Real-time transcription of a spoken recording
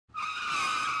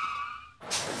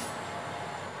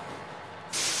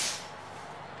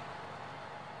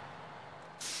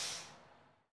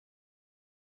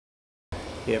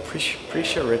Yeah,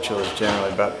 pre-show ritual is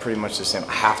generally about pretty much the same.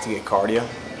 I have to get cardio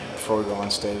before we go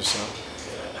on stage, so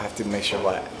I have to make sure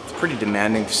it's a pretty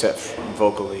demanding set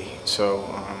vocally. So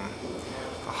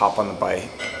I'll hop on the bike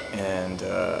and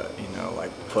you know, like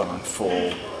put on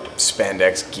full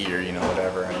spandex gear, you know,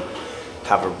 whatever, and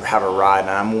have a ride. And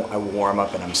I warm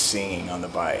up and I'm singing on the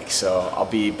bike. So I'll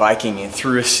be biking in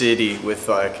through a city with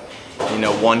like, you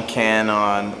know, one can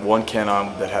on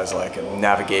that has like a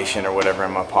navigation or whatever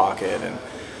in my pocket, and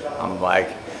I'm like,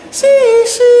 see,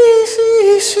 see,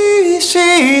 see, see,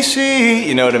 see, see,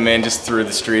 you know what I mean, just through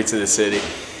the streets of the city.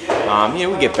 You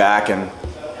know, we get back and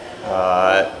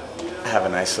have a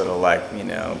nice little, like, you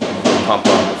know, pump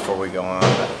up before we go on.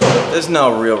 But there's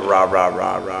no real rah, rah,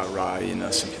 rah, rah, rah, you know,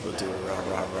 some people do a rah,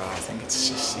 rah, rah. I think it's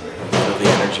just, you know, feel the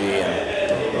energy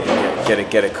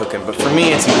and get it cooking. But for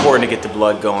me, it's important to get the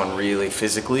blood going really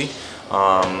physically,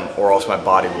 or else my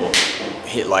body will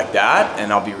hit like that,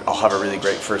 and I'll have a really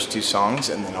great first two songs,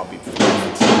 and then I'll be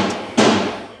fatigued.